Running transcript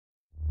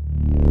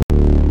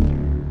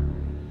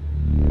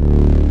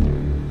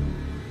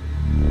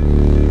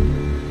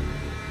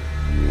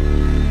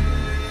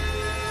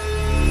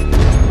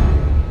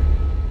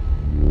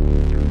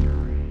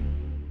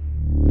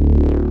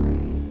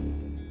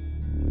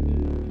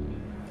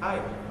Hi,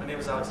 my name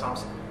is Alex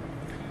Thompson.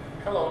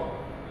 Hello,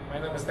 my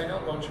name is Daniel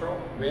Goncharo.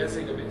 We are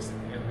ZigoBeast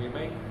and we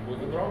make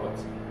wooden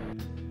robots.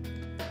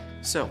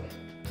 So,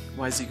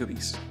 why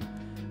ZigoBeast?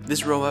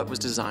 This robot was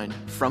designed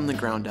from the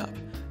ground up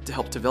to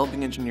help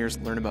developing engineers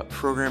learn about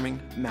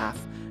programming,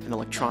 math, and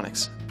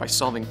electronics by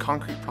solving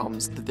concrete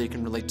problems that they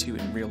can relate to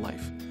in real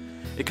life.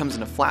 It comes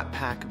in a flat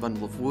pack, a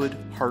bundle of wood,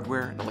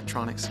 hardware, and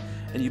electronics,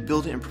 and you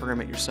build it and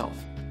program it yourself.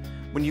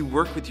 When you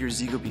work with your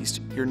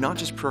ZigoBeast, you're not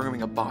just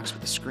programming a box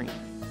with a screen.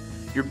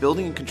 You're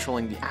building and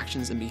controlling the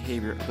actions and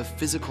behavior of a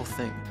physical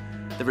thing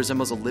that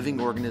resembles a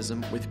living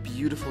organism with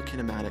beautiful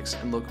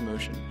kinematics and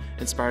locomotion,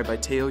 inspired by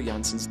Theo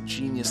Janssen's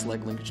genius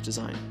leg linkage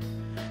design.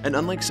 And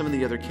unlike some of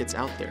the other kits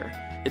out there,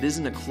 it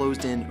isn't a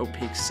closed-in,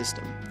 opaque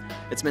system.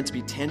 It's meant to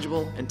be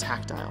tangible and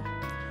tactile.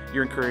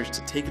 You're encouraged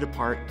to take it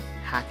apart,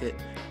 hack it,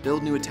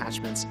 build new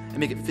attachments, and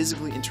make it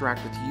physically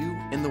interact with you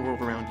and the world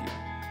around you.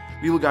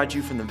 We will guide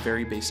you from the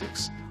very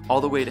basics,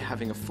 all the way to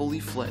having a fully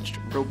fledged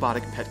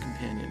robotic pet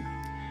companion.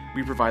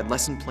 We provide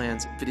lesson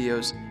plans,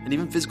 videos, and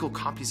even physical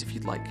copies if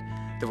you'd like,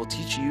 that will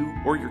teach you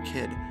or your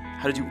kid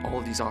how to do all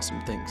of these awesome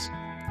things.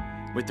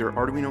 With their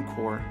Arduino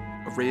core,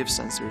 array of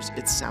sensors,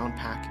 its sound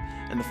pack,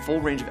 and the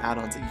full range of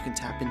add-ons that you can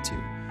tap into,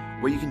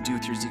 what you can do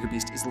with your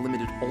ZigoBeast is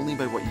limited only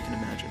by what you can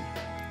imagine.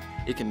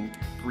 It can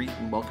greet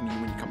and welcome you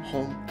when you come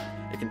home,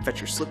 it can fetch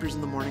your slippers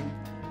in the morning,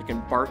 it can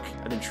bark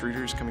at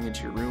intruders coming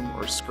into your room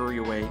or scurry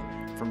away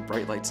from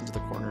bright lights into the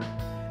corner.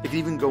 It can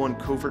even go on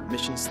covert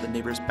missions to the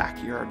neighbor's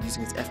backyard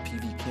using its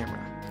FPV camera.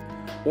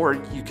 Or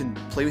you can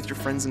play with your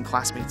friends and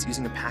classmates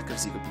using a pack of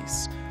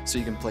ZigoBeasts, so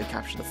you can play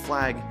Capture the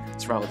Flag,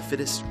 Survival of the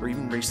Fittest, or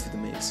even race through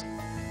the maze.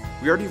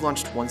 We already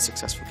launched one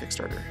successful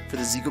Kickstarter for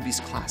the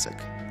ZigoBeast Classic,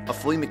 a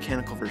fully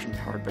mechanical version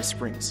powered by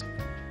springs.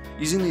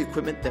 Using the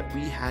equipment that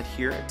we had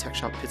here at Tech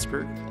Shop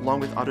Pittsburgh, along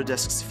with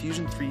Autodesk's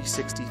Fusion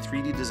 360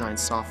 3D design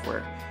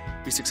software,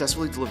 we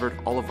successfully delivered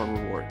all of our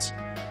rewards.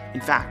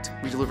 In fact,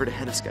 we delivered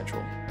ahead of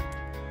schedule.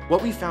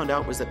 What we found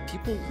out was that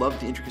people love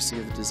the intricacy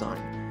of the design,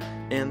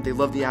 and they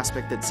love the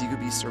aspect that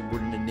ZigoBeasts are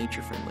wooden and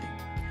nature-friendly.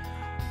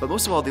 But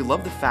most of all, they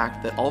love the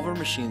fact that all of our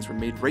machines were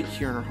made right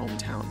here in our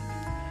hometown.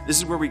 This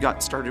is where we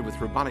got started with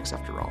robotics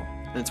after all,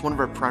 and it's one of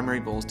our primary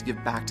goals to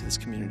give back to this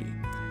community.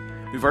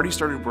 We've already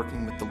started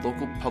working with the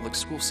local public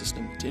school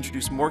system to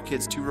introduce more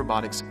kids to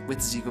robotics with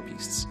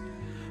ZigoBeasts.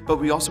 But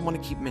we also want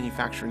to keep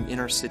manufacturing in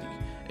our city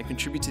and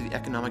contribute to the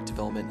economic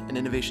development and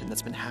innovation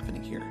that's been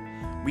happening here.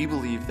 We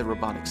believe that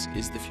robotics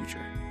is the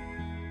future.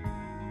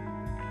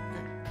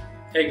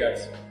 Hey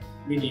guys,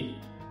 we need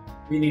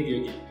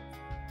you again.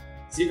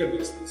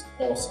 ZigoBeast is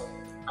awesome.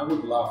 I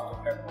would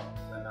love to have one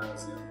when I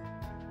was young.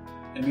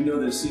 And we know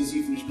that as soon as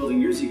you finish building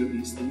your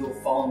ZigoBeast, then you'll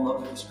fall in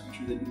love with this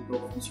creature that you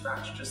built from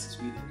scratch, just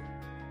as we did.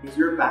 With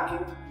your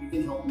backing, you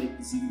can help make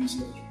the ZigoBeast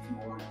village come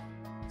alive.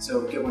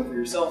 So get one for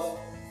yourself,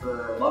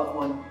 for a loved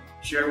one,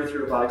 share it with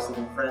your robotics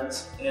loving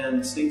friends,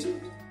 and stay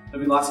tuned.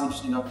 There'll be lots of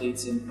interesting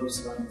updates and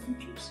posts about new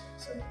features.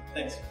 So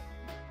thanks.